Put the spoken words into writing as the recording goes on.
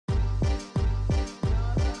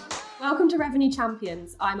Welcome to Revenue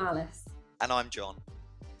Champions. I'm Alice. And I'm John.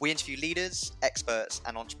 We interview leaders, experts,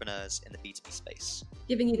 and entrepreneurs in the B2B space,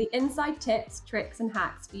 Giving you the inside tips, tricks, and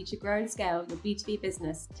hacks for you to grow and scale your B2B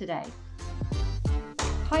business today.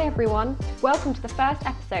 Hi everyone, welcome to the first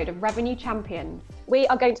episode of Revenue Champions. We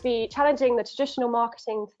are going to be challenging the traditional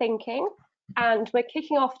marketing thinking, and we're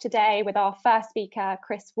kicking off today with our first speaker,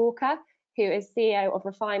 Chris Walker, who is CEO of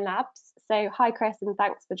Refine Labs. So hi Chris, and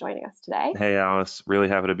thanks for joining us today. Hey Alice, really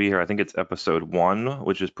happy to be here. I think it's episode 1,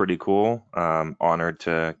 which is pretty cool. Honored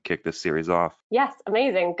to kick this series off. Yes,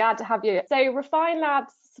 amazing, glad to have you. So Refine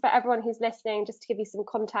Labs, for everyone who's listening, just to give you some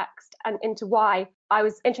context and into why I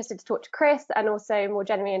was interested to talk to Chris, and also more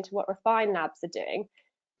generally into what Refine Labs are doing.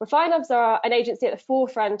 Refine Labs are an agency at the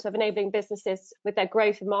forefront of enabling businesses with their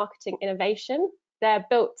growth and marketing innovation. They're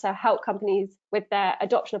built to help companies with their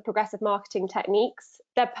adoption of progressive marketing techniques.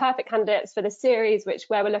 They're perfect candidates for the series,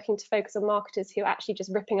 where we're looking to focus on marketers who are actually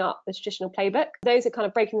just ripping up the traditional playbook. Those are kind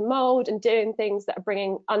of breaking the mold and doing things that are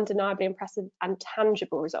bringing undeniably impressive and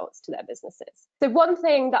tangible results to their businesses. So one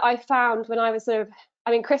thing that I found when I was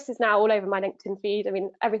Chris is now all over my LinkedIn feed.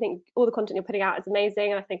 Everything, all the content you're putting out is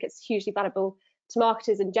amazing. And I think it's hugely valuable to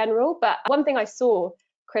marketers in general. But one thing I saw,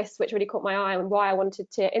 Chris, which really caught my eye and why I wanted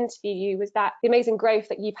to interview you, was that the amazing growth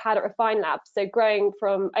that you've had at Refine Labs. So growing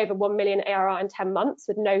from over 1 million ARR in 10 months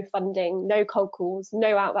with no funding, no cold calls,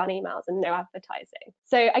 no outbound emails, and no advertising.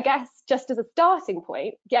 So I guess just as a starting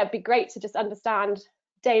point, it'd be great to just understand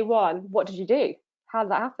day one, what did you do? How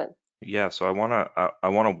did that happen? Yeah, so I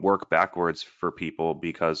wanna work backwards for people,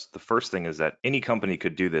 because the first thing is that any company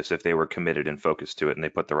could do this if they were committed and focused to it and they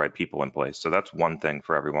put the right people in place. So that's one thing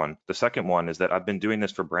for everyone. The second one is that I've been doing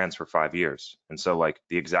this for brands for 5 years. And so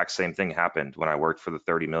the exact same thing happened when I worked for the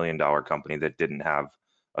 $30 million company that didn't have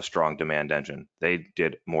a strong demand engine. They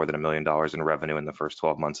did more than $1 million in revenue in the first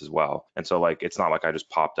 12 months as well. And so it's not like I just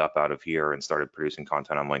popped up out of here and started producing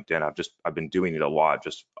content on LinkedIn. I've been doing it a lot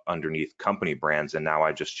just underneath company brands, and now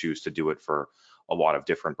I just choose to do it for a lot of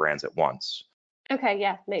different brands at once. Okay,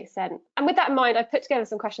 yeah, makes sense. And with that in mind, I've put together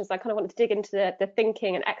some questions. I kind of wanted to dig into the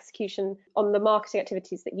thinking and execution on the marketing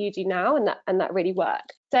activities that you do now, and that really work.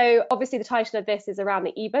 So obviously the title of this is around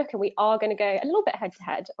the ebook, and we are going to go a little bit head to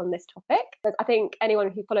head on this topic. But I think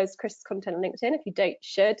anyone who follows Chris's content on LinkedIn, if you don't,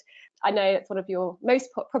 should. I know it's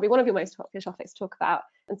probably one of your most popular topics to talk about.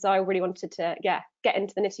 And so I really wanted to, get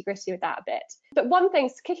into the nitty gritty with that a bit. But one thing,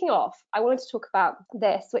 kicking off, I wanted to talk about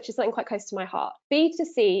this, which is something quite close to my heart: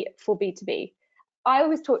 B2C for B2B. I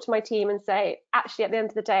always talk to my team and say, actually, at the end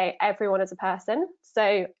of the day, everyone is a person.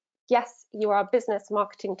 So yes, you are a business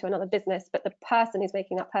marketing to another business, but the person who's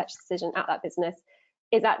making that purchase decision at that business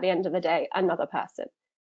is, at the end of the day, another person.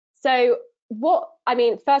 So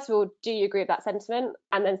first of all, do you agree with that sentiment?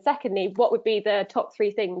 And then secondly, what would be the top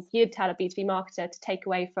 3 things you'd tell a B2B marketer to take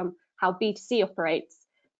away from how B2C operates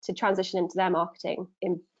to transition into their marketing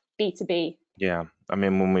in B2B? Yeah,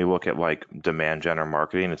 when we look at demand gen or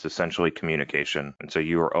marketing, it's essentially communication. And so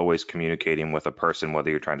you are always communicating with a person,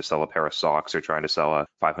 whether you're trying to sell a pair of socks or trying to sell a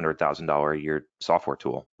 $500,000 a year software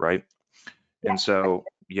tool, right? Yeah. And so,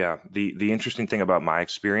 the interesting thing about my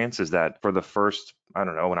experience is that for the first,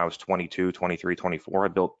 when I was 22, 23, 24, I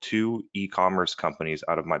built 2 e-commerce companies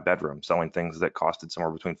out of my bedroom, selling things that costed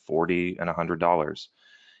somewhere between $40 and $100.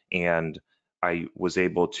 And I was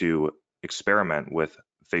able to experiment with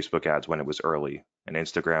Facebook ads when it was early, and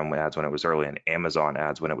Instagram ads when it was early, and Amazon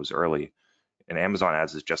ads when it was early. And Amazon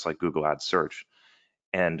ads is just like Google Ads search.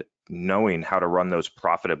 And knowing how to run those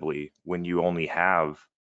profitably when you only have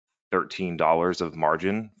 $13 of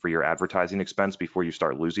margin for your advertising expense before you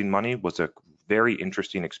start losing money was a very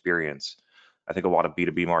interesting experience. I think a lot of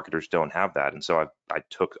B2B marketers don't have that. And so I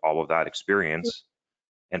took all of that experience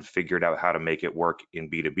and figured out how to make it work in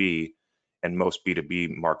B2B. And most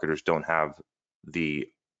B2B marketers don't have the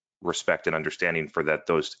respect and understanding for that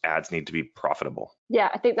those ads need to be profitable.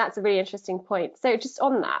 Yeah, I think that's a really interesting point. So just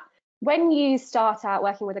on that, when you start out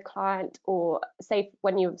working with a client, or say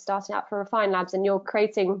when you're starting out for Refine Labs and you're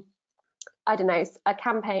creating, a ad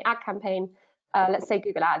campaign, let's say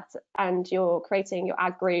Google Ads, and you're creating your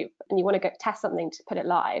ad group and you want to go test something to put it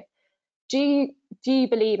live, do you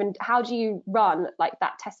believe, and how do you run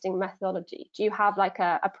that testing methodology? Do you have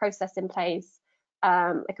a process in place,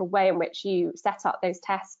 a way in which you set up those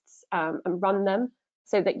tests and run them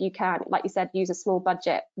so that you can, like you said, use a small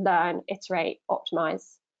budget, learn, iterate,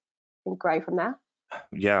 optimize, and grow from there?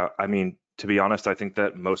 Yeah, to be honest, I think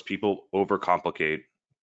that most people overcomplicate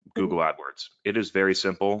Google AdWords. It is very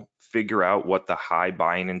simple. Figure out what the high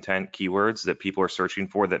buying intent keywords that people are searching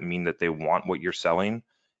for that mean that they want what you're selling,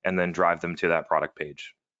 and then drive them to that product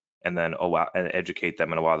page. and then allow and educate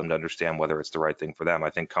them and allow them to understand whether it's the right thing for them. I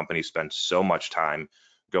think companies spend so much time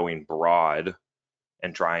going broad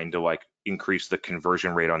and trying to like increase the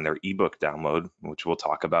conversion rate on their ebook download, which we'll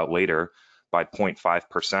talk about later, by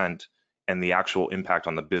 0.5%, and the actual impact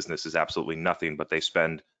on the business is absolutely nothing, but they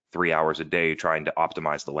spend 3 hours a day trying to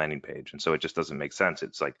optimize the landing page. And so it just doesn't make sense.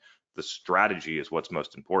 It's like the strategy is what's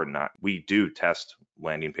most important. We do test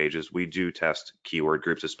landing pages. We do test keyword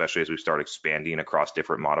groups, especially as we start expanding across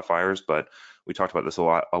different modifiers. But we talked about this a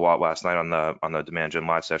lot last night on the Demand Gen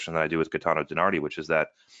live session that I do with Gaetano Dinardi, which is that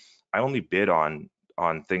I only bid on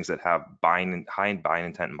things that have high buying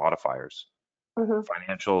intent modifiers.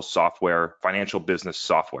 Financial software, financial business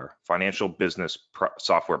software, financial business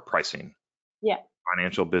software pricing,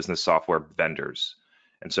 financial business software vendors.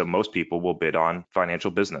 And so most people will bid on financial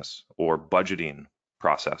business or budgeting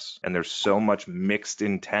process. And there's so much mixed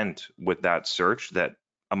intent with that search that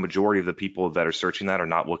a majority of the people that are searching that are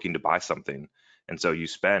not looking to buy something. And so you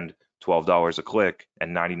spend $12 a click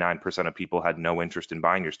and 99% of people had no interest in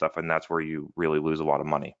buying your stuff. And that's where you really lose a lot of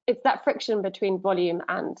money. It's that friction between volume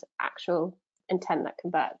and actual intent that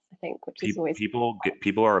converts, I think, which is always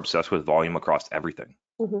people are obsessed with volume across everything.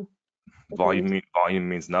 Volume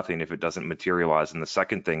means nothing if it doesn't materialize. And the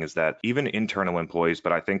second thing is that even internal employees,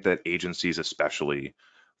 but I think that agencies especially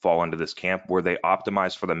fall into this camp where they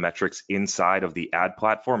optimize for the metrics inside of the ad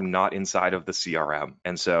platform, not inside of the CRM.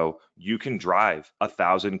 And so you can drive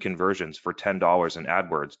 1,000 conversions for $10 in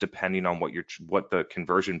AdWords, depending on what the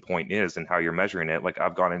conversion point is and how you're measuring it. Like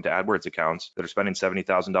I've gone into AdWords accounts that are spending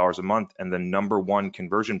 $70,000 a month, and the number one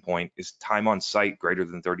conversion point is time on site greater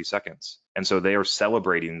than 30 seconds. And so they are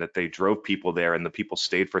celebrating that they drove people there and the people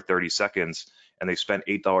stayed for 30 seconds and they spent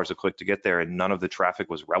 $8 a click to get there and none of the traffic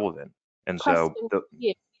was relevant. And so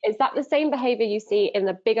is that the same behavior you see in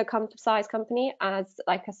the bigger size company as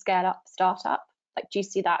like a scale up startup? Like, do you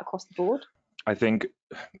see that across the board? I think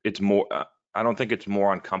it's more, I don't think it's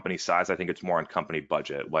more on company size. I think it's more on company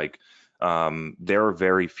budget. Like there are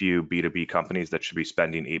very few B2B companies that should be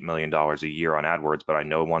spending $8 million a year on AdWords, but I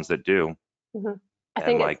know ones that do. I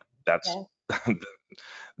think like that's,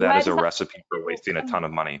 that is a recipe for wasting a ton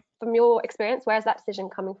of money. From your experience, where's that decision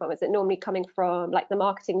coming from? Is it normally coming from like the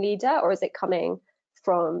marketing leader, or is it coming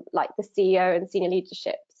from like the CEO and senior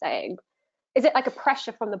leadership saying, is it like a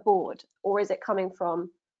pressure from the board, or is it coming from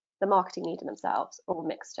the marketing leader themselves, or a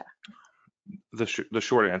mixture? The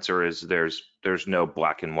short answer is there's no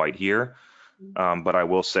black and white here, but I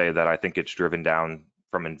will say that I think it's driven down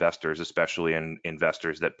from investors, especially in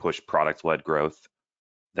investors that push product-led growth,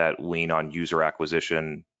 that lean on user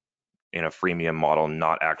acquisition in a freemium model,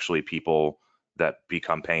 not actually people that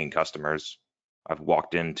become paying customers. I've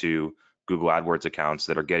walked into Google AdWords accounts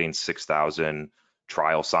that are getting 6,000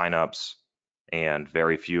 trial signups, and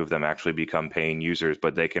very few of them actually become paying users,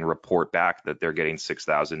 but they can report back that they're getting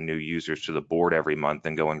 6,000 new users to the board every month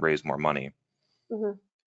and go and raise more money.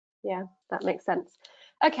 Yeah, that makes sense.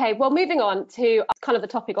 Okay, well, moving on to kind of the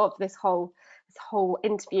topic of this whole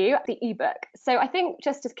interview, the ebook. So I think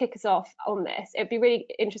just to kick us off on this, it'd be really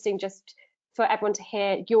interesting just for everyone to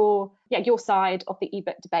hear your side of the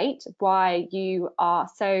ebook debate, why you are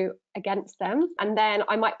so against them. And then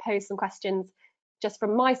I might pose some questions just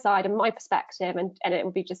from my side and my perspective, and it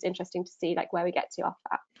would be just interesting to see like where we get to after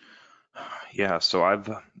that. Yeah, so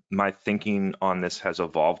my thinking on this has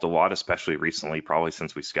evolved a lot, especially recently, probably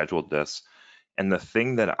since we scheduled this. And the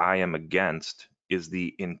thing that I am against is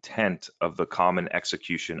the intent of the common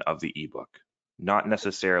execution of the ebook, not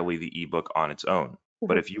necessarily the ebook on its own.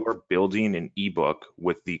 But if you are building an ebook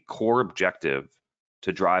with the core objective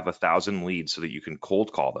to drive 1,000 leads so that you can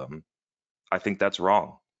cold call them, I think that's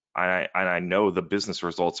wrong. I know the business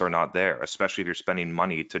results are not there, especially if you're spending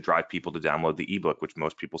money to drive people to download the ebook, which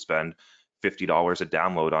most people spend $50 a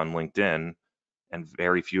download on LinkedIn, and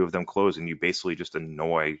very few of them close, and you basically just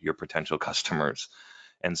annoy your potential customers.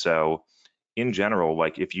 And so in general,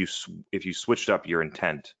 like if you switched up your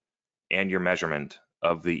intent and your measurement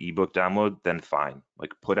of the ebook download, then fine,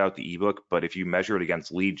 like put out the ebook. But if you measure it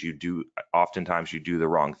against leads, oftentimes you do the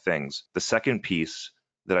wrong things. The second piece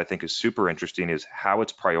that I think is super interesting is how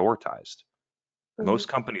it's prioritized. Most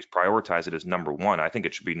companies prioritize it as number one. I think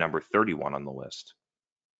it should be number 31 on the list.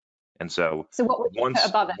 And so what would you put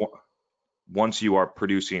above it? Once you are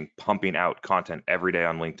pumping out content every day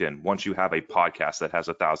on LinkedIn, once you have a podcast that has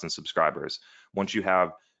 1,000 subscribers, once you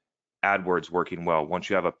have AdWords working well, once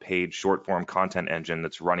you have a paid short form content engine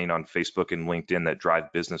that's running on Facebook and LinkedIn that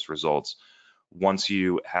drive business results, once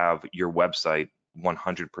you have your website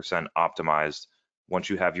 100% optimized, once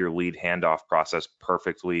you have your lead handoff process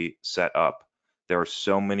perfectly set up, There are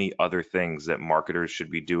so many other things that marketers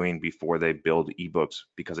should be doing before they build ebooks,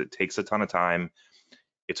 because it takes a ton of time.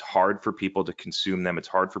 It's hard for people to consume them. It's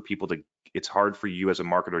hard for you as a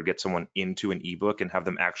marketer to get someone into an ebook and have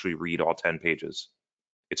them actually read all 10 pages.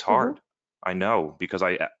 It's hard. I know, because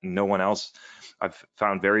I've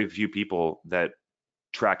found very few people that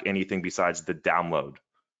track anything besides the download,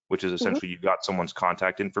 which is essentially you've got someone's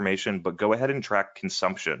contact information, but go ahead and track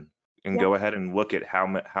consumption and go ahead and look at how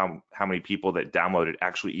many people that download it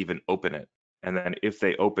actually even open it. And then if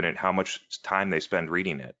they open it, how much time they spend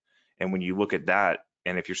reading it. And when you look at that,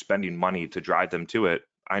 and if you're spending money to drive them to it,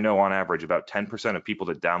 I know on average about 10% of people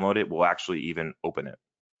that download it will actually even open it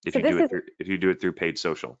if you do it through paid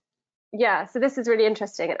social. Yeah, so this is really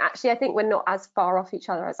interesting. And actually, I think we're not as far off each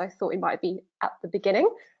other as I thought we might be at the beginning.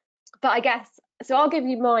 But I guess, so I'll give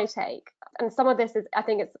you my take. And some of this is, I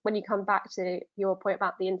think it's when you come back to your point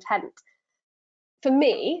about the intent. For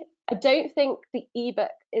me, I don't think the ebook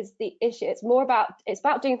is the issue. It's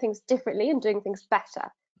about doing things differently and doing things better.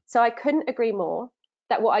 So I couldn't agree more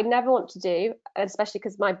that what I never want to do, especially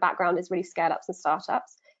because my background is really scale ups and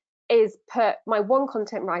startups, is put my one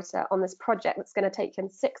content writer on this project that's going to take him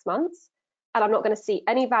 6 months, and I'm not going to see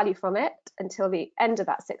any value from it until the end of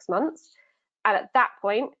that 6 months. And at that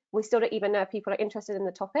point, we still don't even know if people are interested in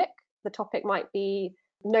the topic. The topic might be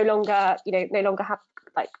no longer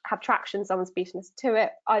have traction. Someone's beaten us to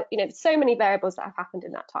it. So many variables that have happened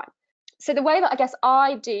in that time. So the way that I guess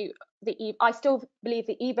I do I still believe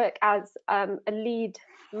the ebook as a lead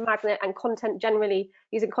magnet, and content generally,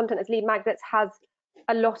 using content as lead magnets, has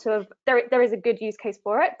a lot of, there is a good use case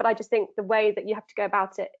for it, but I just think the way that you have to go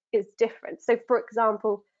about it is different. So for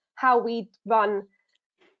example, how we run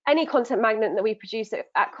any content magnet that we produce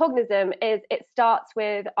at Cognism is it starts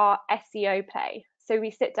with our SEO play. So we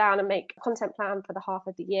sit down and make a content plan for the half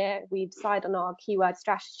of the year. We decide on our keyword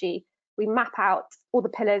strategy. We map out all the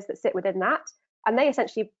pillars that sit within that, and they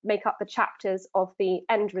essentially make up the chapters of the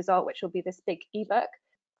end result, which will be this big ebook,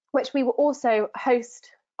 which we will also host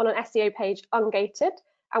on an SEO page ungated,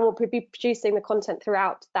 and we'll be producing the content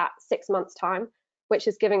throughout that 6 months time, which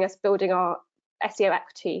is giving us building our SEO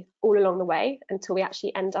equity all along the way until we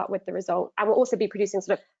actually end up with the result. And we'll also be producing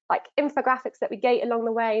sort of like infographics that we gate along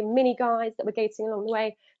the way, mini guides that we're gating along the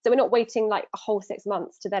way. So we're not waiting like a whole 6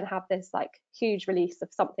 months to then have this like huge release of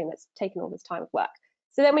something that's taken all this time of work.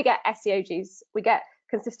 So then we get SEO juice, we get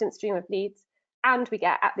consistent stream of leads, and we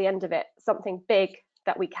get at the end of it something big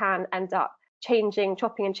that we can end up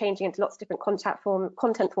chopping and changing into lots of different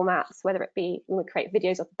content formats, whether it be we create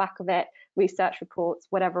videos off the back of it, research reports,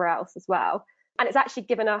 whatever else as well. And it's actually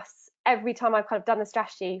given us, every time I've kind of done the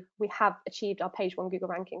strategy, we have achieved our page 1 Google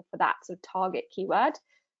ranking for that sort of target keyword.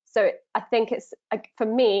 So I think it's, for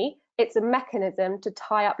me, it's a mechanism to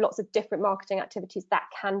tie up lots of different marketing activities that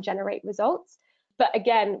can generate results. But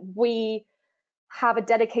again, we have a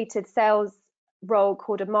dedicated sales role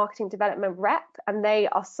called a marketing development rep, and they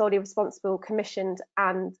are solely responsible, commissioned,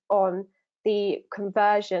 and on the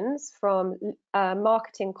conversions from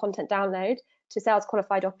marketing content download to sales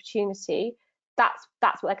qualified opportunity.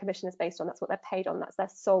 That's what their commission is based on. That's what they're paid on. That's their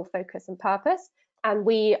sole focus and purpose. And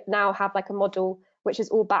we now have like a model which is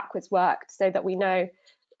all backwards worked, so that we know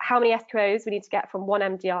how many SQOs we need to get from one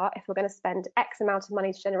MDR if we're going to spend X amount of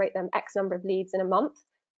money to generate them X number of leads in a month,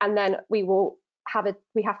 and then we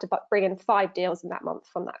have to bring in 5 deals in that month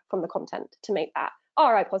from the content to make that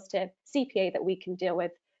ROI positive, CPA that we can deal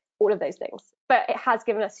with, all of those things. But it has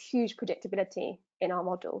given us huge predictability in our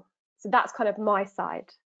model. So that's kind of my side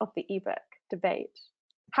of the ebook debate.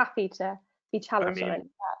 Happy to be challenged on any of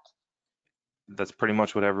that. That's pretty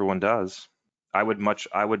much what everyone does. I would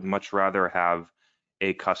much rather have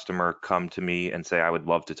a customer come to me and say, I would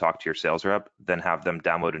love to talk to your sales rep, than have them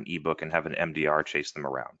download an ebook and have an MDR chase them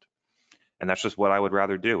around. And that's just what I would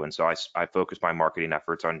rather do. And so I focus my marketing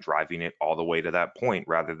efforts on driving it all the way to that point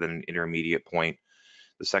rather than an intermediate point.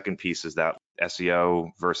 The second piece is that SEO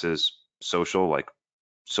versus social, like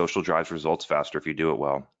social drives results faster if you do it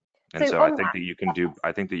well. And so I think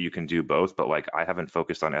that you can do both, but like I haven't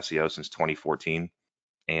focused on SEO since 2014.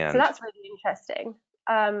 And so that's really interesting.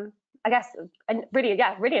 I guess, and really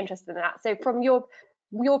interested in that. So from your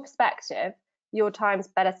perspective, your time's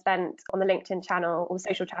better spent on the LinkedIn channel or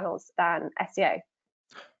social channels than SEO?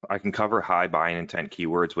 I can cover high buying intent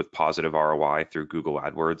keywords with positive ROI through Google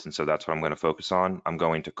AdWords. And so that's what I'm going to focus on. I'm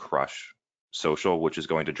going to crush social, which is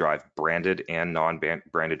going to drive branded and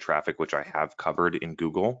non-branded traffic, which I have covered in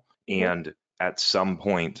Google. Mm-hmm. And at some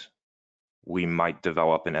point, we might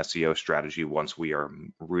develop an SEO strategy once we are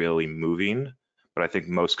really moving. But I think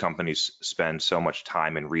most companies spend so much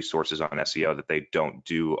time and resources on SEO that they don't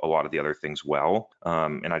do a lot of the other things well.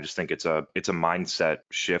 And I just think it's a mindset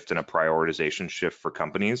shift and a prioritization shift for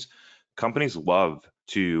companies. Companies love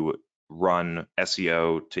to run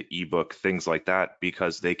SEO to ebook, things like that,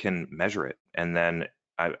 because they can measure it. And then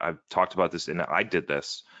I've talked about this, and I did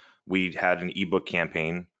this. We had an ebook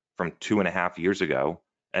campaign from 2.5 years ago,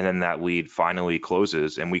 and then that lead finally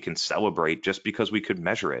closes, and we can celebrate just because we could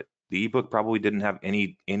measure it. The ebook probably didn't have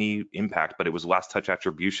any impact, but it was last touch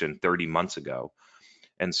attribution 30 months ago.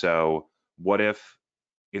 And so what if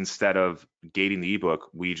instead of gating the ebook,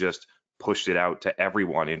 we just pushed it out to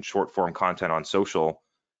everyone in short form content on social?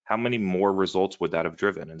 How many more results would that have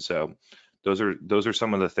driven? And so those are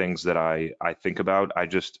some of the things that I think about.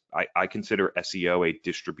 I consider SEO a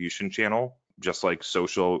distribution channel, just like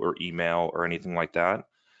social or email or anything like that.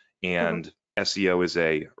 And SEO is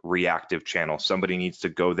a reactive channel. Somebody needs to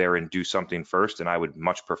go there and do something first, and I would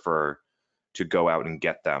much prefer to go out and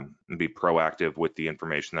get them and be proactive with the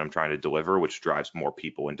information that I'm trying to deliver, which drives more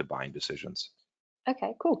people into buying decisions.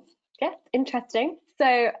 Okay, cool. Yeah, interesting.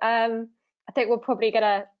 So I think we're probably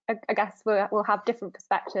gonna, I guess we'll have different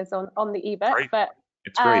perspectives on the ebook, Great. but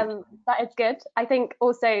It's great. that is good. I think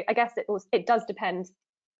also, I guess it does depend.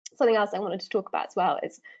 Something else I wanted to talk about as well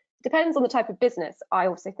is depends on the type of business. I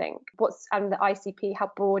also think and the ICP,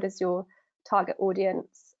 how broad is your target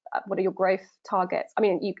audience? What are your growth targets? I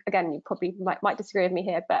mean, you probably might disagree with me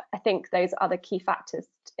here, but I think those are the key factors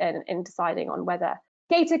in deciding on whether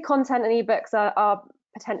gated content and ebooks are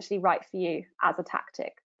potentially right for you as a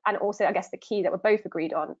tactic. And also, I guess the key that we're both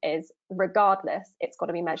agreed on is regardless, it's got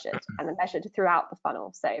to be measured and then measured throughout the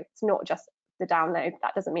funnel. So it's not just the download.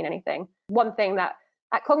 That doesn't mean anything. One thing that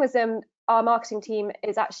at Cognism, our marketing team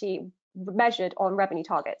is actually measured on revenue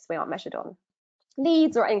targets. We aren't measured on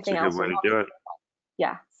leads or anything else. It's a good way to do it.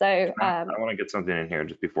 Yeah. So I want to get something in here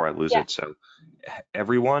just before I lose it. So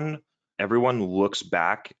everyone looks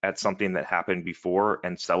back at something that happened before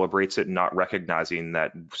and celebrates it, not recognizing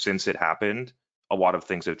that since it happened, a lot of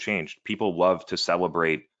things have changed. People love to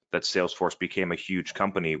celebrate that Salesforce became a huge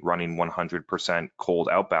company running 100% cold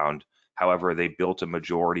outbound. However, they built a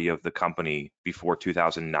majority of the company before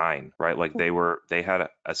 2009, right? Like they had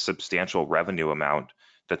a substantial revenue amount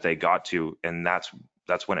that they got to, and that's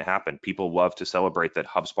when it happened. People love to celebrate that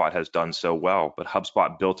HubSpot has done so well, but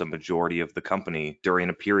HubSpot built a majority of the company during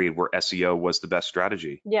a period where SEO was the best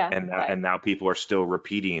strategy. Yeah. And now people are still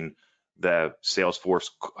repeating the Salesforce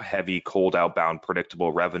heavy cold outbound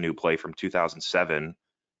predictable revenue play from 2007.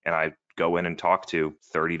 And I go in and talk to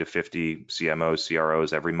 30 to 50 CMOs,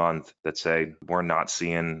 CROs every month that say, we're not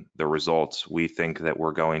seeing the results. We think that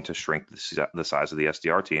we're going to shrink the size of the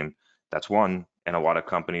SDR team. That's one. And a lot of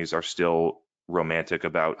companies are still romantic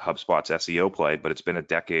about HubSpot's SEO play, but it's been a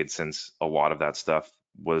decade since a lot of that stuff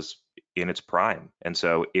was in its prime. And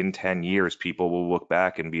so in 10 years, people will look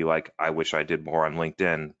back and be like, I wish I did more on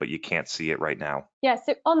LinkedIn, but you can't see it right now. Yeah.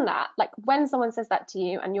 So on that, like when someone says that to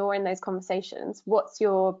you and you're in those conversations, what's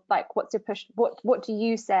your push? What do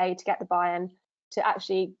you say to get the buy-in to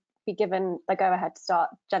actually be given the go-ahead to start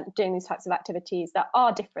doing these types of activities that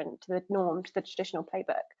are different to the norm, to the traditional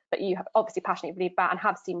playbook that you have obviously passionately believe about and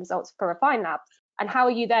have seen results for Refine Labs? And how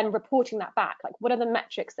are you then reporting that back? Like, what are the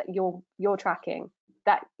metrics that you're tracking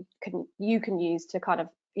that you can use to kind of,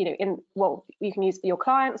 you can use for your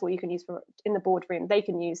clients, or you can use for in the boardroom, they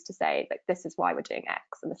can use to say that this is why we're doing X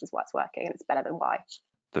and this is what's working and it's better than Y.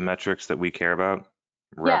 The metrics that we care about,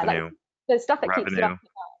 revenue, like the stuff that keeps it up.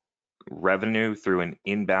 Revenue through an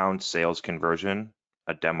inbound sales conversion,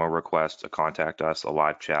 a demo request, a contact us, a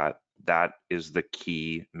live chat. That is the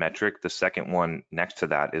key metric. The second one next to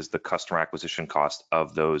that is the customer acquisition cost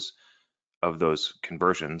of those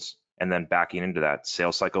conversions. And then backing into that,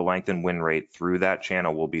 sales cycle length and win rate through that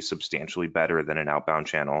channel will be substantially better than an outbound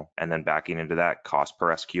channel. And then backing into that, cost per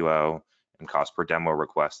SQO and cost per demo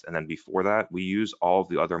request. And then before that, we use all of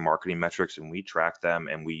the other marketing metrics and we track them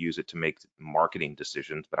and we use it to make marketing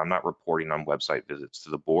decisions. But I'm not reporting on website visits to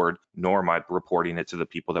the board, nor am I reporting it to the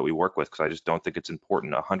people that we work with, because I just don't think it's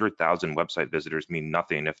important. 100,000 website visitors mean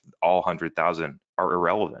nothing if all 100,000 are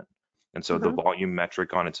irrelevant. And so the volume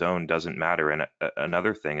metric on its own doesn't matter. And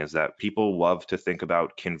another thing is that people love to think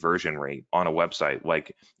about conversion rate on a website.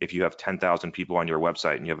 Like if you have 10,000 people on your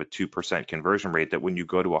website and you have a 2% conversion rate, that when you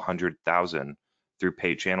go to 100,000 through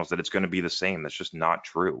paid channels, that it's going to be the same. That's just not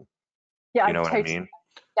true. Yeah, you know what I mean?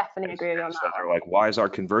 Definitely agree with you on so that. They're like, why is our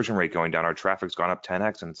conversion rate going down? Our traffic's gone up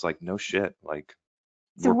 10x. And it's like, no shit. Like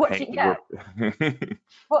So We're what do paying. you, yeah.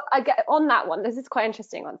 Well, I get on that one. This is quite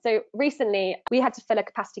interesting one. So recently we had to fill a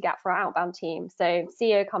capacity gap for our outbound team. So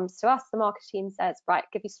CEO comes to us, the marketing team says, right,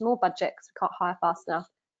 give you some more budget because we can't hire fast enough,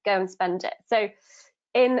 go and spend it. So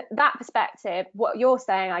in that perspective, what you're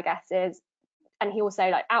saying, I guess, is, and he also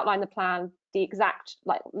like outlined the plan, the exact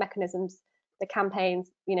like mechanisms, the campaigns,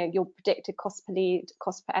 you know, your predicted cost per lead,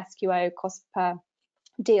 cost per SQO, cost per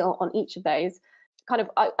deal on each of those. Kind of,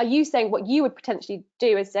 are you saying what you would potentially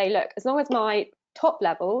do is say, look, as long as my top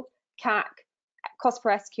level CAC, cost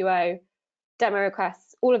per SQO, demo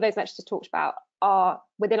requests, all of those metrics I talked about are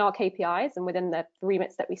within our KPIs and within the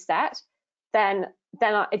remits that we set, then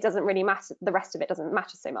it doesn't really matter. The rest of it doesn't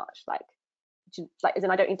matter so much. Like as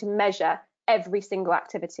in I don't need to measure every single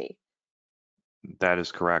activity. That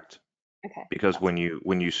is correct. Okay. Because when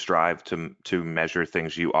you strive to measure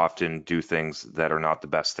things, you often do things that are not the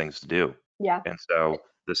best things to do. Yeah. And so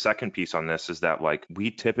the second piece on this is that like we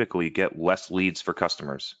typically get less leads for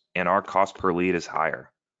customers and our cost per lead is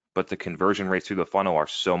higher, but the conversion rates through the funnel are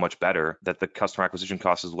so much better that the customer acquisition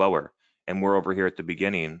cost is lower. And we're over here at the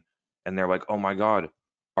beginning and they're like, oh my God,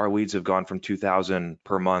 our leads have gone from 2,000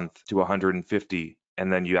 per month to 150.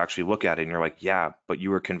 And then you actually look at it and you're like, yeah, but you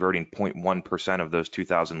were converting 0.1% of those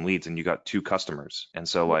 2,000 leads and you got 2 customers. And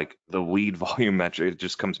so like the lead volume metric, it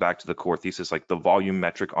just comes back to the core thesis, like the volume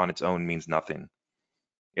metric on its own means nothing.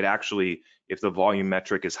 It actually, if the volume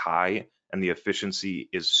metric is high and the efficiency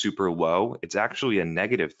is super low, it's actually a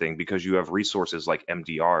negative thing because you have resources like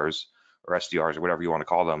MDRs or SDRs or whatever you want to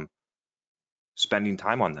call them, spending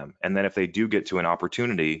time on them. And then if they do get to an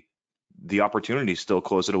opportunity, the opportunity still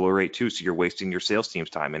close at a low rate too. So you're wasting your sales team's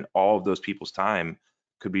time, and all of those people's time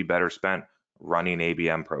could be better spent running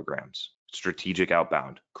ABM programs, strategic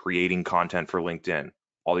outbound, creating content for LinkedIn,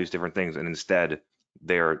 all these different things. And instead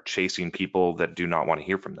they're chasing people that do not want to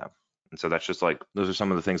hear from them. And so that's just like, those are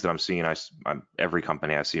some of the things that I'm seeing. Every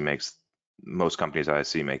company I see most companies I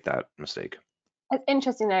see make that mistake. It's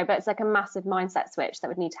interesting though, but it's like a massive mindset switch that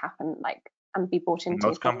would need to happen, like, and be bought into.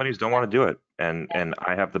 Most companies don't want to do it. And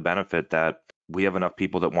I have the benefit that we have enough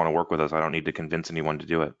people that want to work with us. I don't need to convince anyone to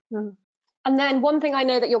do it. Mm. And then one thing I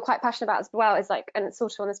know that you're quite passionate about as well is like, and it's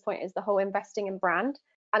sort of on this point, is the whole investing in brand.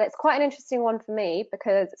 And it's quite an interesting one for me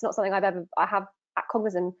because it's not something I have at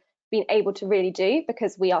Cognizant been able to really do,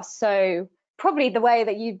 because we are so probably the way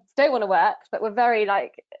that you don't want to work, but we're very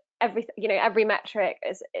like every metric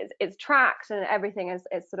is tracked and everything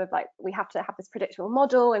is sort of like, we have to have this predictable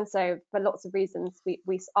model. And so for lots of reasons, we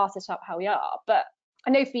are set up how we are. But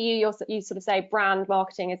I know for you, you sort of say brand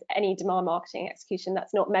marketing is any demand marketing execution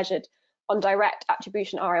that's not measured on direct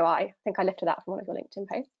attribution ROI. I think I lifted that from one of your LinkedIn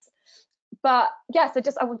posts. But yeah, so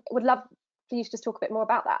just I would love for you to just talk a bit more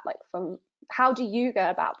about that, like from how do you go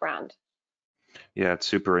about brand? Yeah, it's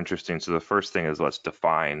super interesting. So the first thing is, let's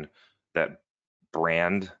define that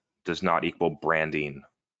brand does not equal branding.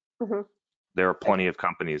 Mm-hmm. There are plenty of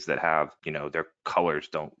companies that have, their colors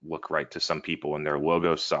don't look right to some people and their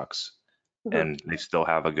logo sucks, mm-hmm. and they still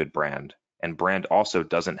have a good brand. And brand also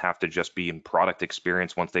doesn't have to just be in product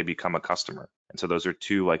experience once they become a customer. And so those are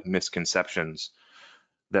two like misconceptions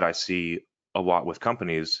that I see a lot with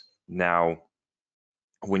companies. Now,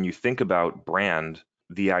 when you think about brand,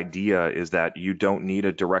 the idea is that you don't need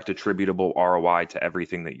a direct attributable ROI to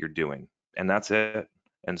everything that you're doing. And that's it.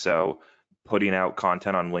 And so putting out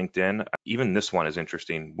content on LinkedIn, even this one is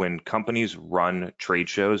interesting. When companies run trade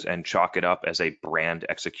shows and chalk it up as a brand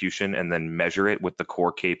execution and then measure it with the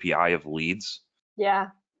core KPI of leads. Yeah.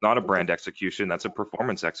 Not a brand execution, that's a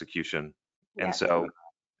performance execution. Yeah. And so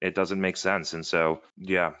it doesn't make sense. And so,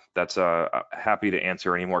 yeah, that's happy to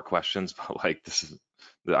answer any more questions, but like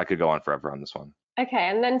I could go on forever on this one. Okay,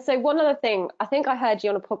 and then so one other thing, I think I heard you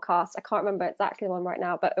on a podcast, I can't remember exactly the one right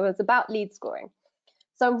now, but it was about lead scoring.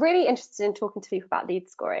 So I'm really interested in talking to people about lead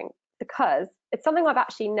scoring because it's something I've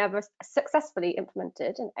actually never successfully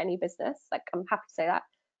implemented in any business. Like, I'm happy to say that.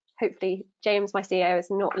 Hopefully James, my CEO,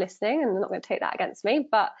 is not listening and they're not going to take that against me.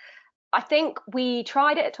 But I think we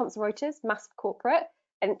tried it at Thomson Reuters, massive corporate,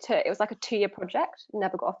 and it was like a 2-year project,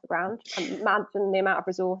 never got off the ground. Imagine the amount of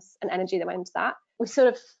resource and energy that went into that. We sort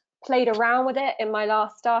of played around with it in my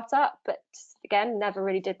last startup, but again, never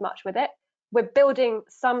really did much with it. We're building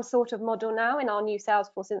some sort of model now in our new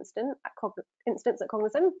Salesforce instance at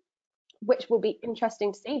Cognizant, which will be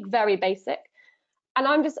interesting to see, very basic. And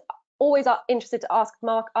I'm just always interested to ask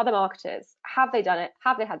other marketers, have they done it?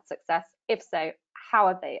 Have they had success? If so, how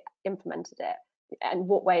have they implemented it? And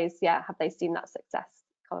what ways, have they seen that success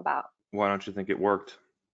come about? Why don't you think it worked?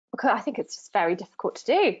 Because I think it's just very difficult to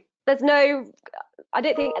do. I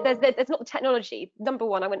don't think there's not the technology. Number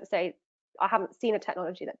one, I wouldn't say I haven't seen a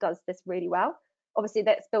technology that does this really well. Obviously,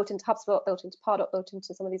 that's built into HubSpot, built into Pardot, built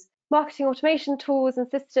into some of these marketing automation tools and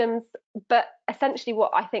systems. But essentially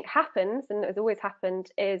what I think happens, and has always happened,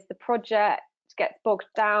 is the project gets bogged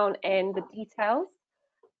down in the details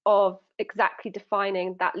of exactly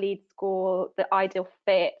defining that lead score, the ideal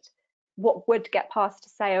fit, what would get passed to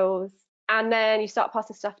sales. And then you start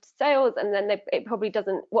passing stuff to sales, and then it probably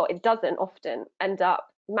doesn't, well, it doesn't often end up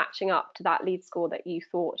matching up to that lead score that you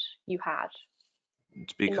thought you had.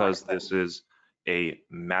 It's because this is a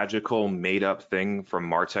magical made up thing from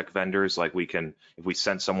MarTech vendors. Like if we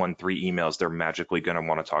send someone 3 emails, they're magically going to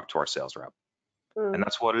want to talk to our sales rep. And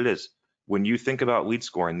that's what it is. When you think about lead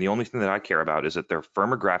scoring, the only thing that I care about is that they're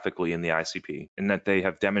firmographically in the ICP and that they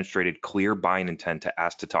have demonstrated clear buying intent to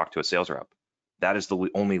ask to talk to a sales rep. That is the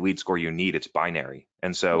only lead score you need. It's binary.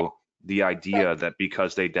 And so the idea that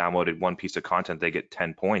because they downloaded one piece of content, they get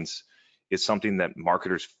 10 points is something that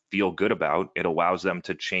marketers feel good about. It allows them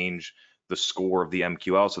to change the score of the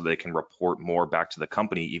MQL so they can report more back to the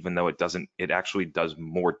company, even though it actually does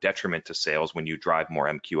more detriment to sales when you drive more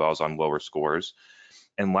MQLs on lower scores.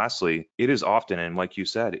 And lastly, it is often, and like you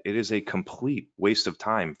said, it is a complete waste of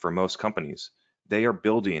time for most companies.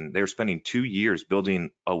 They're spending 2 years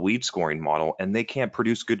building a lead scoring model, and they can't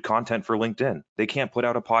produce good content for LinkedIn. They can't put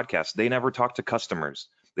out a podcast. They never talk to customers.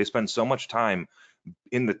 They spend so much time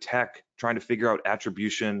in the tech trying to figure out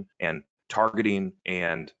attribution and targeting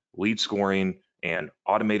and lead scoring and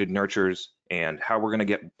automated nurtures and how we're going to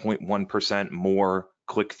get 0.1% more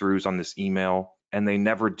click-throughs on this email. And they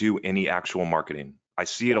never do any actual marketing. I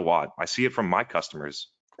see it a lot. I see it from my customers.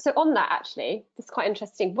 So on that, actually, this is quite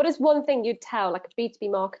interesting. What is one thing you'd tell like a B2B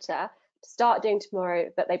marketer to start doing tomorrow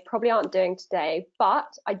that they probably aren't doing today, but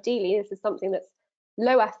ideally this is something that's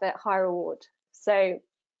low effort, high reward? So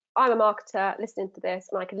I'm a marketer listening to this,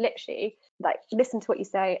 and I could literally like listen to what you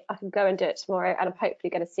say. I can go and do it tomorrow, and I'm hopefully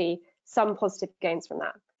going to see some positive gains from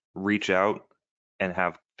that. Reach out and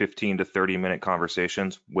have 15 to 30-minute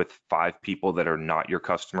conversations with 5 people that are not your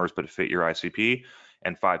customers but fit your ICP,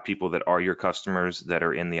 and 5 people that are your customers that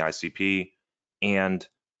are in the ICP, and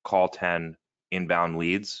call 10 inbound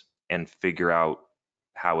leads and figure out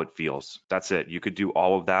how it feels. That's it. You could do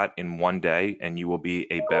all of that in one day, and you will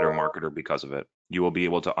be a better marketer because of it. You will be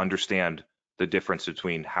able to understand the difference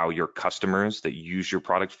between how your customers that use your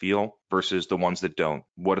product feel versus the ones that don't.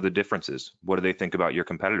 What are the differences? What do they think about your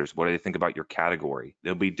competitors? What do they think about your category?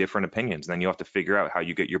 There'll be different opinions. Then you have to figure out how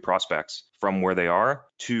you get your prospects from where they are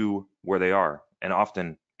to where they are. And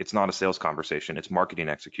often it's not a sales conversation, it's marketing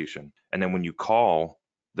execution. And then when you call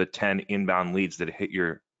the 10 inbound leads that hit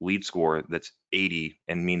your lead score that's 80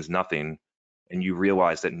 and means nothing, and you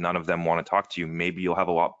realize that none of them want to talk to you, maybe you'll have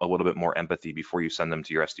a little bit more empathy before you send them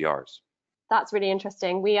to your SDRs. That's really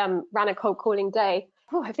interesting. We ran a cold calling day.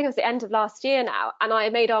 I think it was the end of last year now, and I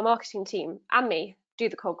made our marketing team and me do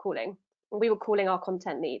the cold calling. We were calling our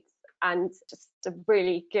content leads, and just a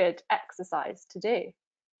really good exercise to do,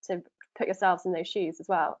 to put yourselves in those shoes as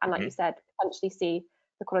well. And like you said, potentially see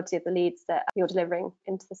the quality of the leads that you're delivering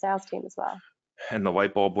into the sales team as well. And the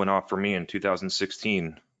light bulb went off for me in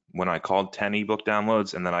 2016 when I called 10 ebook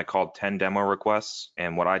downloads, and then I called 10 demo requests.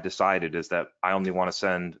 And what I decided is that I only want to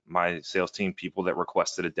send my sales team people that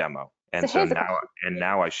requested a demo. And so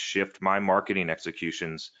now I shift my marketing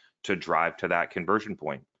executions to drive to that conversion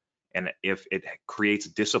point. And if it creates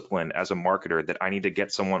discipline as a marketer that I need to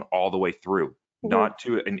get someone all the way through, not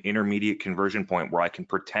to an intermediate conversion point where I can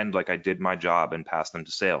pretend like I did my job and pass them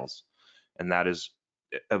to sales. And that is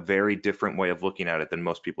a very different way of looking at it than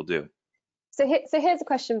most people do. So here's a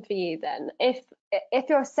question for you then. If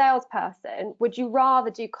you're a salesperson, would you rather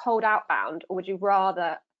do cold outbound, or would you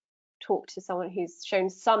rather talk to someone who's shown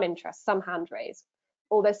some interest, some hand raise,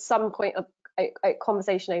 or there's some point of a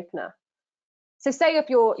conversation opener? So say if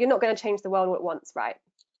you're not going to change the world all at once, right?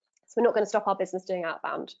 So we're not going to stop our business doing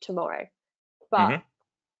outbound tomorrow, but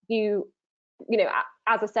you know,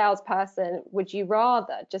 as a salesperson, would you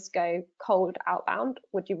rather just go cold outbound?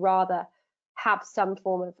 Would you rather have some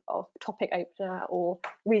form of topic opener or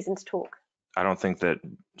reason to talk? I don't think that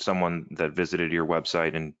someone that visited your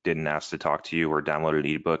website and didn't ask to talk to you, or downloaded an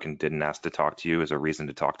ebook and didn't ask to talk to you, is a reason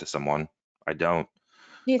to talk to someone. I don't.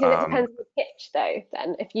 Do you think it depends on the pitch though,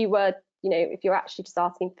 then, if you were, you know, if you're actually just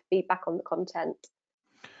asking for feedback on the content?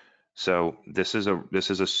 So this is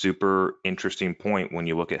a super interesting point when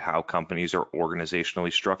you look at how companies are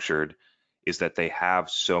organizationally structured, is that they have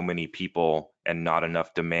so many people and not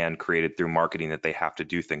enough demand created through marketing that they have to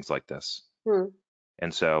do things like this.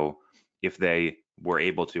 And so if they we're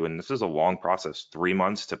able to, and this is a long process, 3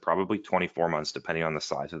 months to probably 24 months, depending on the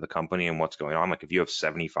size of the company and what's going on. Like if you have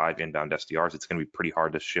 75 inbound SDRs, it's going to be pretty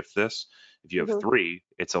hard to shift this. If you have Mhm. 3,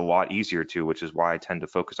 it's a lot easier to, which is why I tend to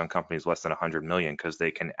focus on companies less than 100 million, because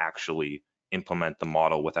they can actually implement the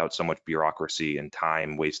model without so much bureaucracy and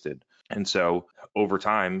time wasted. And so over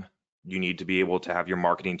time, you need to be able to have your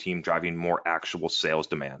marketing team driving more actual sales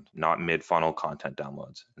demand, not mid-funnel content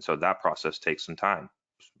downloads. And so that process takes some time.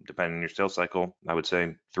 Depending on your sales cycle, I would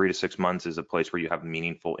say 3 to 6 months is a place where you have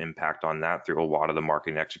meaningful impact on that through a lot of the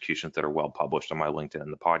marketing executions that are well published on my LinkedIn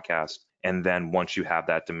and the podcast. And then once you have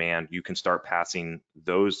that demand, you can start passing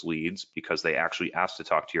those leads, because they actually ask to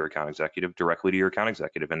talk to your account executive, directly to your account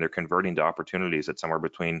executive, and they're converting to opportunities at somewhere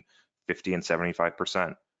between 50 and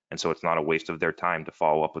 75%. And so it's not a waste of their time to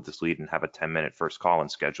follow up with this lead and have a 10-minute first call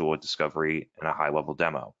and schedule a discovery and a high-level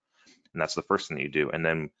demo. And that's the first thing that you do. And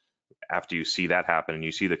then after you see that happen and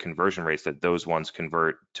you see the conversion rates that those ones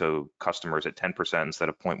convert to customers at 10% instead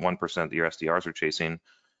of 0.1% that your SDRs are chasing,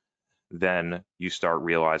 then you start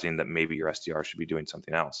realizing that maybe your SDR should be doing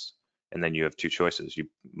something else. And then you have two choices.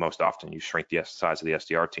 Most often you shrink the size of the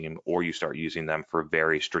SDR team, or you start using them for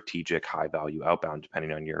very strategic, high value outbound,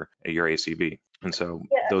 depending on your ACV. And so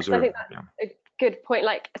those are, I think that's a good point.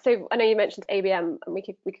 Like, so I know you mentioned ABM, and we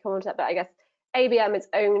could come on to that, but I guess ABM is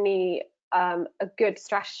only a good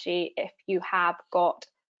strategy if you have got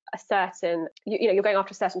a certain, you're going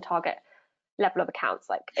after a certain target level of accounts.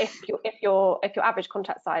 Like if your average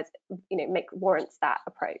contract size, warrants that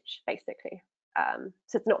approach, basically.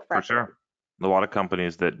 So it's not for everyone. sure. A lot of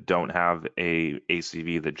companies that don't have a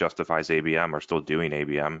ACV that justifies ABM are still doing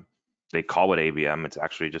ABM. They call it ABM. It's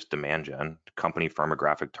actually just demand gen, company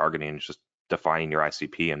firmographic targeting. It's just defining your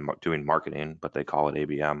ICP and doing marketing, but they call it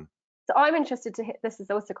ABM. So I'm interested to hit, this is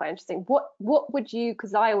also quite interesting. What would you,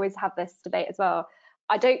 because I always have this debate as well.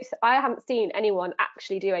 I haven't seen anyone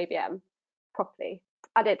actually do ABM properly.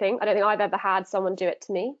 I don't think I've ever had someone do it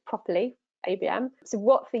to me properly, ABM. So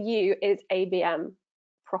what for you is ABM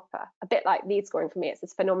proper? A bit like lead scoring for me. It's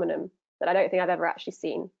this phenomenon that I don't think I've ever actually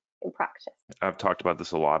seen in practice. I've talked about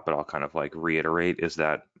this a lot, but I'll kind of like reiterate, is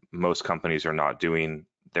that most companies are not doing,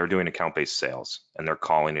 they're doing account-based sales and they're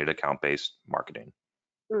calling it account-based marketing.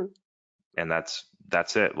 And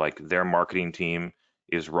that's it. Like their marketing team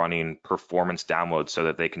is running performance downloads so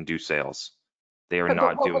that they can do sales. They are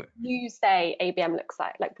not doing. What would you say ABM looks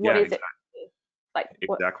like? Like what is exactly. it? Like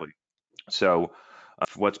exactly. So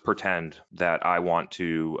let's pretend that I want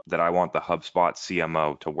the HubSpot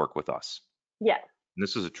CMO to work with us. Yeah. And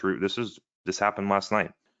this happened last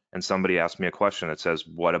night. And somebody asked me a question that says,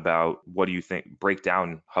 what do you think? Break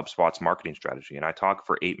down HubSpot's marketing strategy. And I talk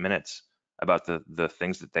for 8 minutes about the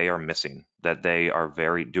things that they are missing, that they are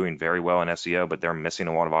doing very well in SEO, but they're missing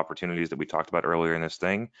a lot of opportunities that we talked about earlier in this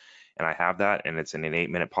thing. And I have that, and it's in an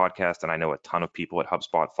 8-minute podcast. And I know a ton of people at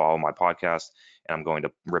HubSpot follow my podcast, and I'm going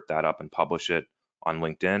to rip that up and publish it on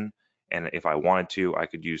LinkedIn. And if I wanted to, I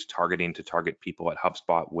could use targeting to target people at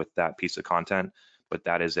HubSpot with that piece of content. But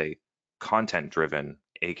that is a content-driven,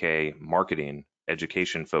 aka marketing,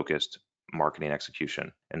 education-focused marketing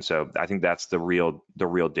execution. And so I think that's the real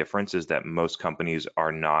difference, is that most companies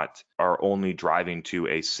are only driving to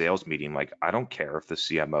a sales meeting. Like, I don't care if the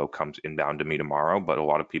CMO comes inbound to me tomorrow, but a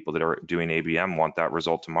lot of people that are doing ABM want that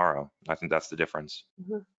result tomorrow. I think that's the difference.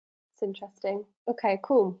 It's interesting. Okay,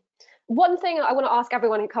 cool. One thing I want to ask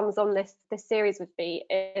everyone who comes on this series with me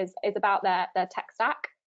is about their tech stack.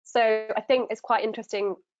 So I think it's quite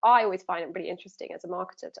interesting. I always find it really interesting as a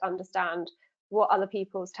marketer to understand what other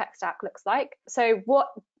people's tech stack looks like. So what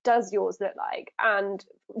does yours look like, and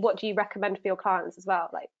what do you recommend for your clients as well?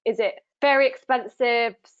 Like, is it very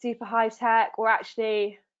expensive, super high tech, or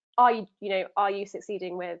actually are you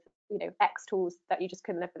succeeding with X tools that you just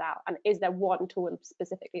couldn't live without? And is there one tool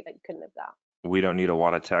specifically that you couldn't live without? We don't need a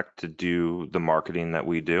lot of tech to do the marketing that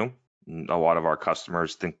we do. A lot of our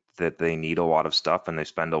customers think that they need a lot of stuff, and they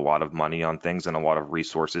spend a lot of money on things and a lot of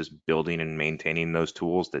resources building and maintaining those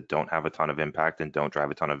tools that don't have a ton of impact and don't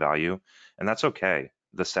drive a ton of value. And that's okay.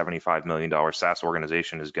 The $75 million SaaS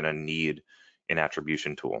organization is going to need an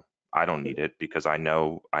attribution tool. I don't need it, because I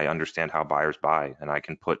understand how buyers buy, and I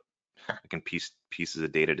can piece pieces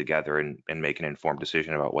of data together and make an informed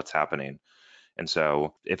decision about what's happening. And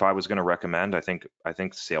so if I was going to recommend, I think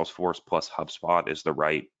Salesforce plus HubSpot is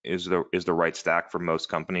the right stack for most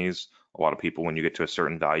companies. A lot of people, when you get to a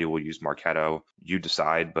certain value, will use Marketo. You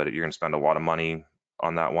decide, but you're going to spend a lot of money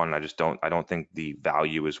on that one. I don't think the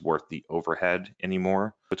value is worth the overhead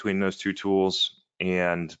anymore between those two tools.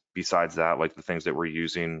 And besides that, like the things that we're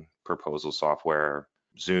using, proposal software,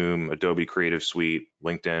 Zoom, Adobe Creative Suite,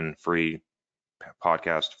 LinkedIn free,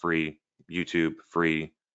 podcast free. YouTube,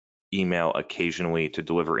 free. Email occasionally to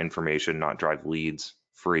deliver information, not drive leads,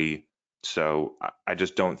 free. So I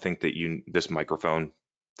just don't think that this microphone,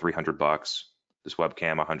 $300, this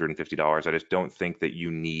webcam, $150. I just don't think that you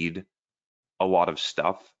need a lot of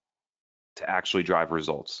stuff to actually drive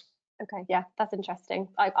results. Okay, yeah, that's interesting.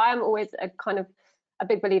 I am always a kind of a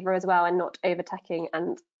big believer as well in not over teching,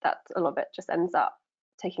 and that a lot of it just ends up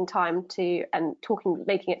taking time to and talking,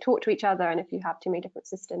 making it talk to each other. And if you have too many different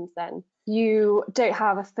systems, then you don't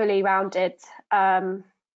have a fully rounded,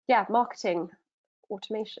 marketing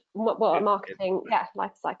automation. Marketing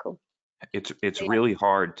life cycle. It's really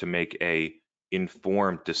hard to make a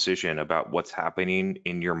informed decision about what's happening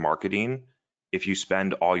in your marketing if you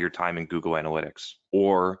spend all your time in Google Analytics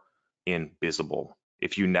or in Bizible.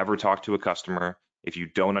 If you never talk to a customer, if you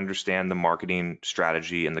don't understand the marketing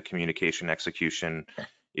strategy and the communication execution,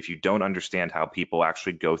 if you don't understand how people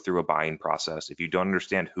actually go through a buying process, if you don't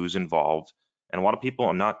understand who's involved, and a lot of people,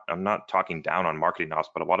 I'm not talking down on marketing ops,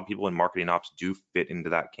 but a lot of people in marketing ops do fit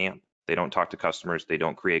into that camp. They don't talk to customers, they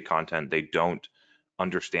don't create content, they don't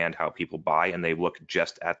understand how people buy, and they look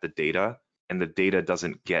just at the data, and the data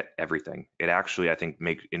doesn't get everything. It actually, I think,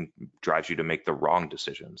 drives you to make the wrong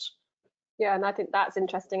decisions. Yeah, and I think that's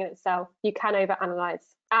interesting in itself. You can overanalyze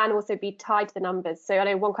and also be tied to the numbers. So I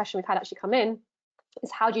know one question we've had actually come in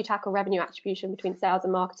is how do you tackle revenue attribution between sales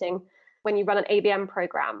and marketing when you run an ABM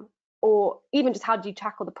program, or even just how do you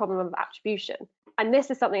tackle the problem of attribution? And this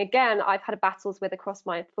is something, again, I've had battles with across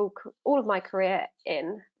all of my career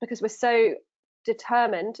because we're so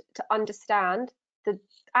determined to understand the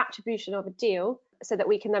attribution of a deal so that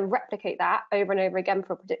we can then replicate that over and over again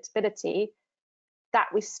for predictability, that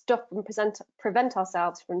we stop and prevent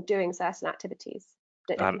ourselves from doing certain activities.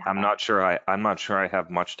 I'm not sure I have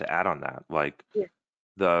much to add on that. Like,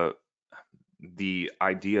 the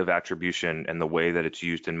idea of attribution and the way that it's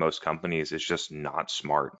used in most companies is just not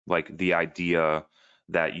smart. Like, the idea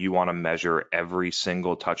that you want to measure every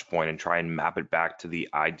single touch point and try and map it back to the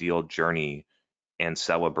ideal journey and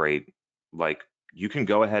celebrate, like, you can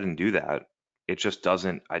go ahead and do that. It just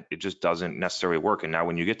doesn't necessarily work. And now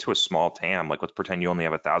when you get to a small TAM, like, let's pretend you only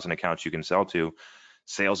have 1,000 accounts you can sell to,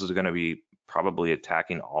 sales is going to be probably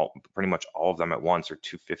attacking pretty much all of them at once, or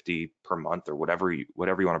 250 per month, or whatever you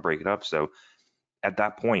want to break it up. So at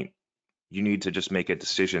that point, you need to just make a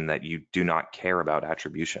decision that you do not care about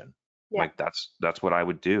attribution. Yeah. Like, that's what I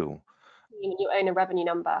would do. You own a revenue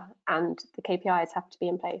number and the KPIs have to be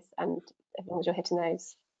in place, and as long as you're hitting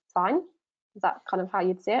those, fine. Is that kind of how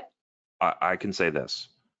you'd see it? I can say this.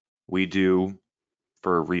 We do,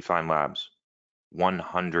 for Refine Labs,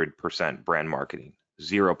 100% brand marketing,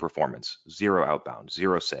 0 performance, 0 outbound,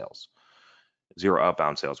 0 sales, 0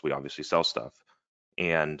 outbound sales. We obviously sell stuff.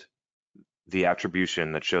 And the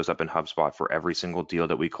attribution that shows up in HubSpot for every single deal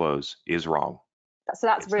that we close is wrong. So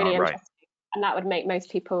that's really interesting. Right. And that would make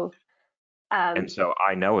most people. And so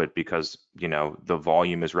I know it because, the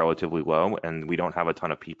volume is relatively low and we don't have a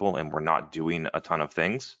ton of people and we're not doing a ton of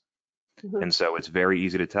things. Mm-hmm. And so it's very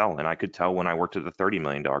easy to tell. And I could tell when I worked at the $30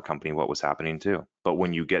 million company what was happening too. But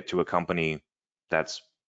when you get to a company that's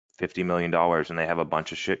 $50 million and they have a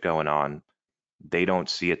bunch of shit going on, they don't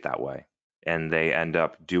see it that way. And they end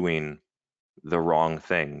up doing the wrong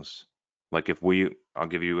things. Like, I'll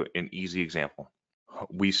give you an easy example.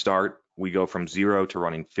 We go from 0 to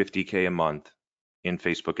running 50K a month in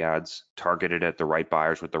Facebook ads, targeted at the right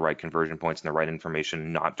buyers with the right conversion points and the right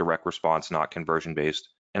information, not direct response, not conversion based.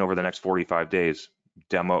 And over the next 45 days,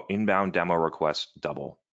 inbound demo requests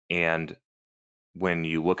double. And when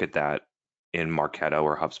you look at that in Marketo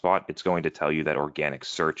or HubSpot, it's going to tell you that organic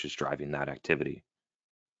search is driving that activity.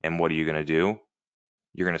 And what are you going to do?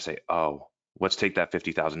 You're going to say, oh, let's take that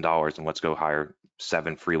 $50,000 and let's go hire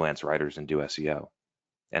 7 freelance writers and do SEO.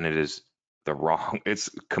 And it's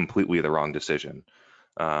completely the wrong decision.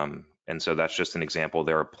 And so that's just an example.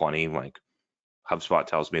 There are plenty, like HubSpot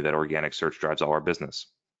tells me that organic search drives all our business.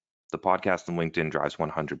 The podcast and LinkedIn drives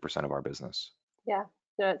 100% of our business. Yeah,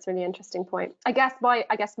 no, it's a really interesting point. I guess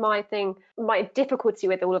my difficulty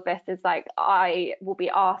with all of this is, like, I will be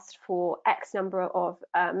asked for X number of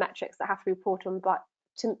metrics that have to be reported on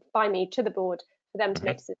by me to the board for them to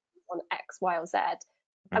make decisions on X, Y, or Z.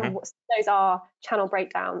 And those are channel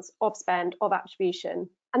breakdowns of spend, of attribution.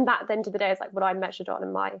 And that, at the end of the day, is like what I measured on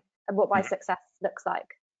and what my success looks like.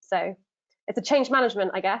 So it's a change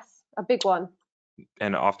management, I guess, a big one.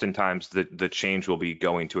 And oftentimes the change will be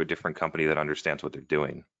going to a different company that understands what they're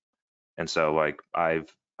doing. And so, like, I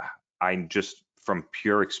just from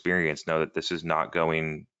pure experience know that this is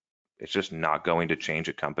it's just not going to change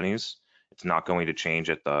at companies. It's not going to change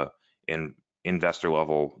at the investor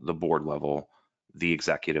level, the board level. the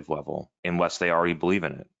executive level unless they already believe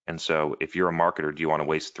in it. And so if you're a marketer, do you want to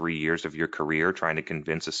waste 3 years of your career trying to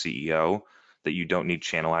convince a CEO that you don't need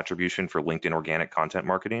channel attribution for LinkedIn organic content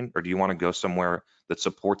marketing? Or do you want to go somewhere that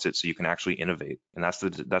supports it so you can actually innovate? And that's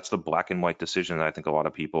the black and white decision that I think a lot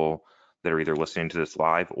of people that are either listening to this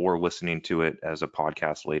live or listening to it as a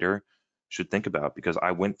podcast later should think about, because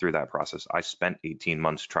I went through that process. I spent 18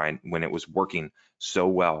 months trying, when it was working so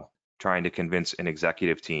well, trying to convince an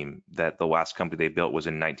executive team that the last company they built was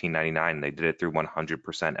in 1999. They did it through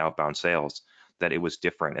 100% outbound sales, that it was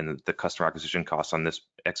different, and the customer acquisition cost on this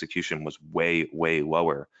execution was way, way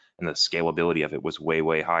lower, and the scalability of it was way,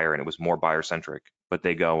 way higher, and it was more buyer centric. But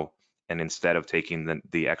they go, and instead of taking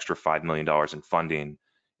the extra $5 million in funding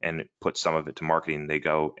and put some of it to marketing, they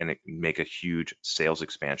go and make a huge sales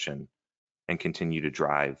expansion and continue to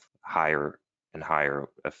drive higher and higher,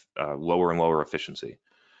 lower and lower efficiency.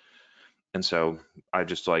 And so I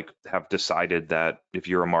just have decided that if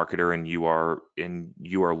you're a marketer and you are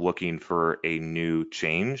looking for a new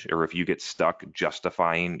change, or if you get stuck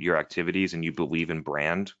justifying your activities and you believe in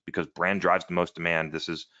brand, because brand drives the most demand, this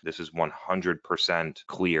is 100%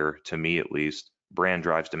 clear to me, at least. Brand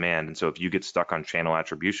drives demand. And so if you get stuck on channel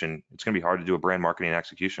attribution, it's going to be hard to do a brand marketing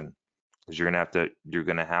execution, because you're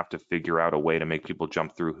going to have to figure out a way to make people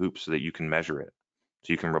jump through hoops so that you can measure it,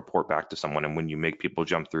 so you can report back to someone. And when you make people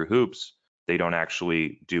jump through hoops, they don't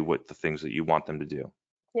actually do what the things that you want them to do.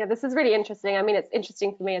 Yeah, this is really interesting. I mean, it's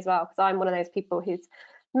interesting for me as well, because I'm one of those people who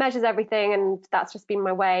measures everything, and that's just been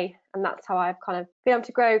my way, and that's how I've kind of been able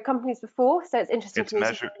to grow companies before. So it's interesting It's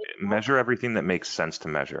for me measure everything that makes sense to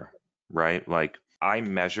measure, right? Like, I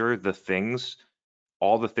measure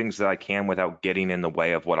all the things that I can without getting in the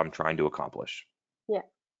way of what I'm trying to accomplish. Yeah.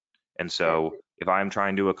 And so if I'm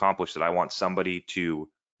trying to accomplish that, I want somebody to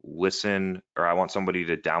listen, or I want somebody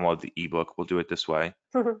to download the ebook, we'll do it this way,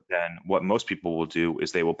 then what most people will do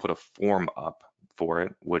is they will put a form up for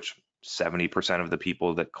it, which 70% of the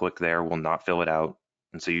people that click there will not fill it out.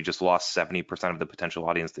 And so you just lost 70% of the potential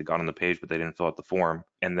audience that got on the page, but they didn't fill out the form.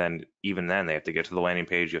 And then even then they have to get to the landing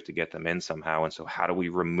page, you have to get them in somehow. And so how do we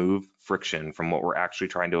remove friction from what we're actually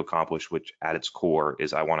trying to accomplish, which at its core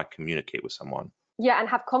is I want to communicate with someone? Yeah, and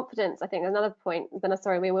have confidence. I think another point, then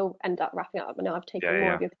sorry, we will end up wrapping up. I know I've taken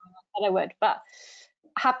more of your time than I would, but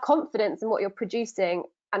have confidence in what you're producing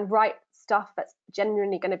and write stuff that's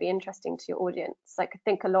genuinely going to be interesting to your audience. Like, I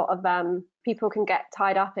think a lot of people can get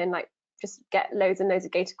tied up in just get loads and loads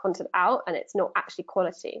of gated content out, and it's not actually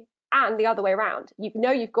quality. And the other way around,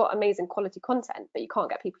 you've got amazing quality content, but you can't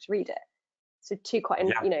get people to read it. So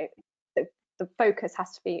the focus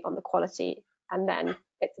has to be on the quality, and then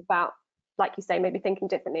it's about, like you say, maybe thinking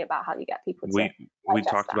differently about how you get people to. We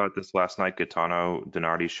talked about this last night. Gaetano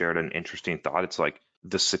Donardi shared an interesting thought. It's like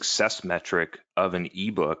the success metric of an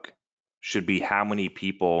ebook should be how many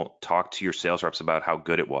people talk to your sales reps about how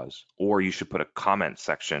good it was, or you should put a comment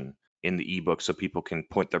section in the ebook so people can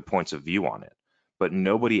point their points of view on it. But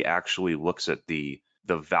nobody actually looks at the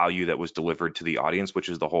value that was delivered to the audience, which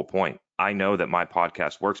is the whole point. I know that my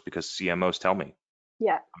podcast works because CMOs tell me.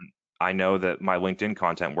 Yeah. I know that my LinkedIn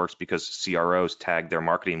content works because CROs tag their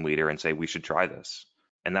marketing leader and say, we should try this.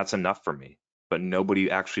 And that's enough for me. But nobody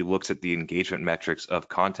actually looks at the engagement metrics of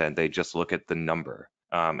content. They just look at the number.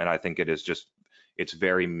 And I think it's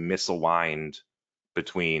very misaligned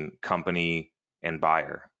between company and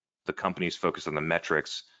buyer. The company's focused on the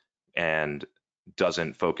metrics and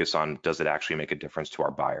doesn't focus on, does it actually make a difference to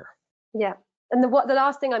our buyer? Yeah. And the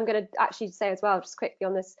last thing I'm going to actually say as well, just quickly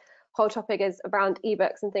on this whole topic, is around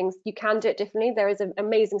ebooks and things. You can do it differently. There is an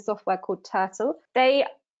amazing software called Turtle. They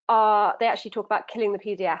actually talk about killing the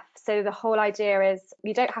PDF. So the whole idea is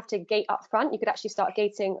you don't have to gate up front. You could actually start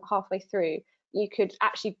gating halfway through. You could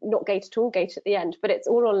actually not gate at all, gate at the end, but it's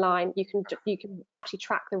all online. You can actually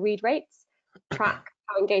track the read rates, track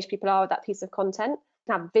how engaged people are with that piece of content,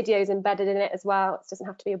 have videos embedded in it as well. It doesn't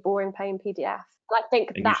have to be a boring plain PDF. And I think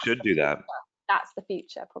you should do that. That's the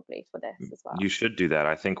future probably for this as well. You should do that.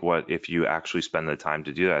 I think if you actually spend the time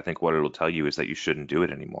to do that, I think what it'll tell you is that you shouldn't do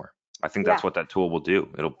it anymore. I think that's what that tool will do.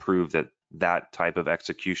 It'll prove that type of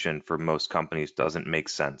execution for most companies doesn't make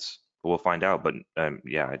sense. We'll find out. But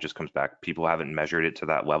it just comes back. People haven't measured it to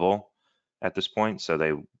that level at this point, so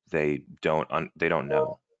they don't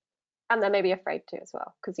know. And they're maybe afraid to as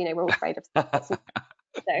well, because we're all afraid of stuff. So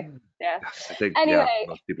yeah. I think anyway.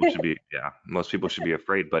 most people should be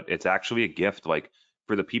afraid, but it's actually a gift. Like,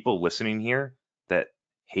 for the people listening here that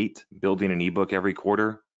hate building an ebook every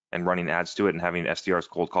quarter and running ads to it and having SDRs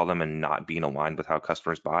cold call them and not being aligned with how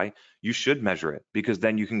customers buy, you should measure it, because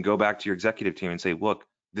then you can go back to your executive team and say, look,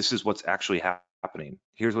 this is what's actually happening.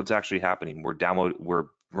 Here's what's actually happening. We're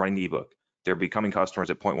running the ebook. They're becoming customers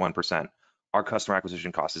at 0.1%. Our customer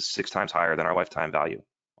acquisition cost is 6 times higher than our lifetime value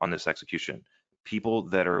on this execution. People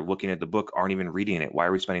that are looking at the book aren't even reading it. Why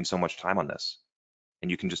are we spending so much time on this? And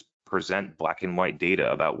you can just present black and white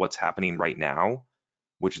data about what's happening right now,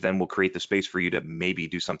 which then will create the space for you to maybe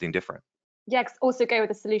do something different. Yeah, also go with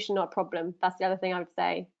a solution, not a problem. That's the other thing I would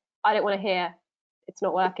say. I don't want to hear it's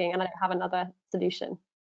not working and I don't have another solution.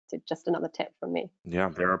 So just another tip from me. Yeah,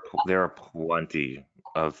 there are plenty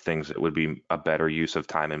of things that would be a better use of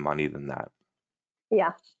time and money than that.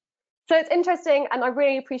 Yeah. So it's interesting, and I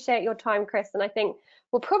really appreciate your time, Chris. And I think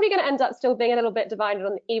we're probably going to end up still being a little bit divided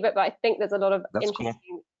on the ebook, but I think there's a lot of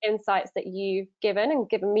interesting insights that you've given and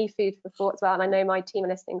given me food for thought as well. And I know my team are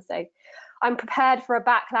listening, so I'm prepared for a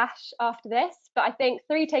backlash after this. But I think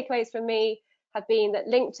 3 takeaways from me have been that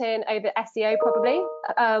LinkedIn over SEO probably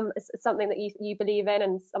is something that you believe in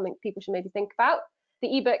and something people should maybe think about.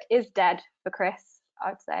 The ebook is dead for Chris, I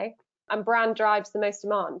would say. And brand drives the most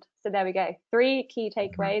demand. So there we go. 3 key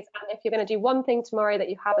takeaways. And if you're going to do one thing tomorrow that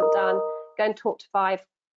you haven't done, go and talk to five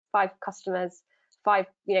customers, 5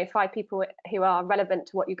 people who are relevant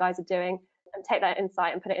to what you guys are doing, and take that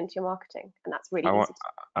insight and put it into your marketing. And that's really easy.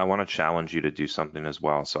 I want to challenge you to do something as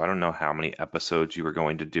well. So I don't know how many episodes you were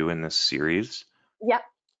going to do in this series. Yep.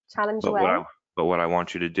 Challenge away. But what I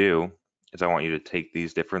want you to do is I want you to take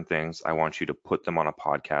these different things. I want you to put them on a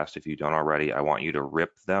podcast if you don't already. I want you to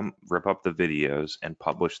rip up the videos and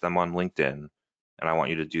publish them on LinkedIn. And I want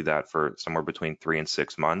you to do that for somewhere between 3 and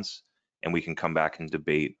 6 months. And we can come back and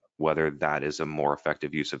debate whether that is a more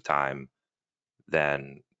effective use of time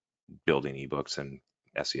than building ebooks and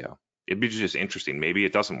SEO. It'd be just interesting. Maybe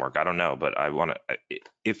it doesn't work. I don't know. But I want to,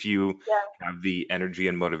 if you have the energy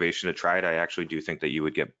and motivation to try it, I actually do think that you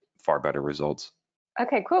would get far better results.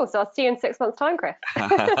 Okay, cool. So I'll see you in 6 months' time, Chris. I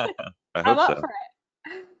hope I'm up so. for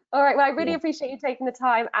it. All right. Well, I really appreciate you taking the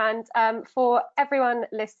time. And for everyone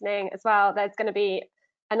listening as well, there's going to be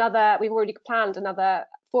we've already planned another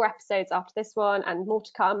 4 episodes after this one and more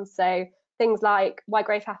to come. So things like why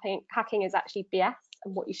growth hacking is actually BS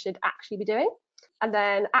and what you should actually be doing. And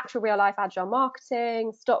then actual real life agile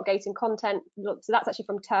marketing, stop gating content. So that's actually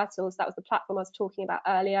from Turtles. That was the platform I was talking about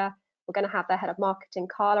earlier. We're going to have their head of marketing,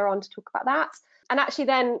 Carla, on to talk about that. And actually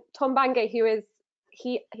then Tom Bangay,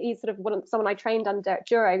 he's sort of someone I trained under at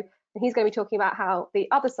Duro, and he's going to be talking about how the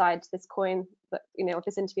other side to this coin, that of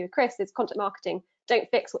this interview with Chris, is content marketing. Don't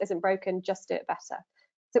fix what isn't broken, just do it better.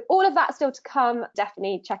 So all of that still to come.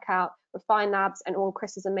 Definitely check out Refine Labs and all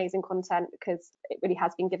Chris's amazing content, because it really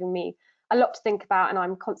has been giving me a lot to think about, and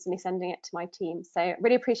I'm constantly sending it to my team. So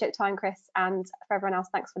really appreciate the time, Chris, and for everyone else,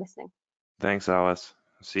 thanks for listening. Thanks, Alice.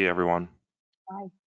 See you, everyone. Bye.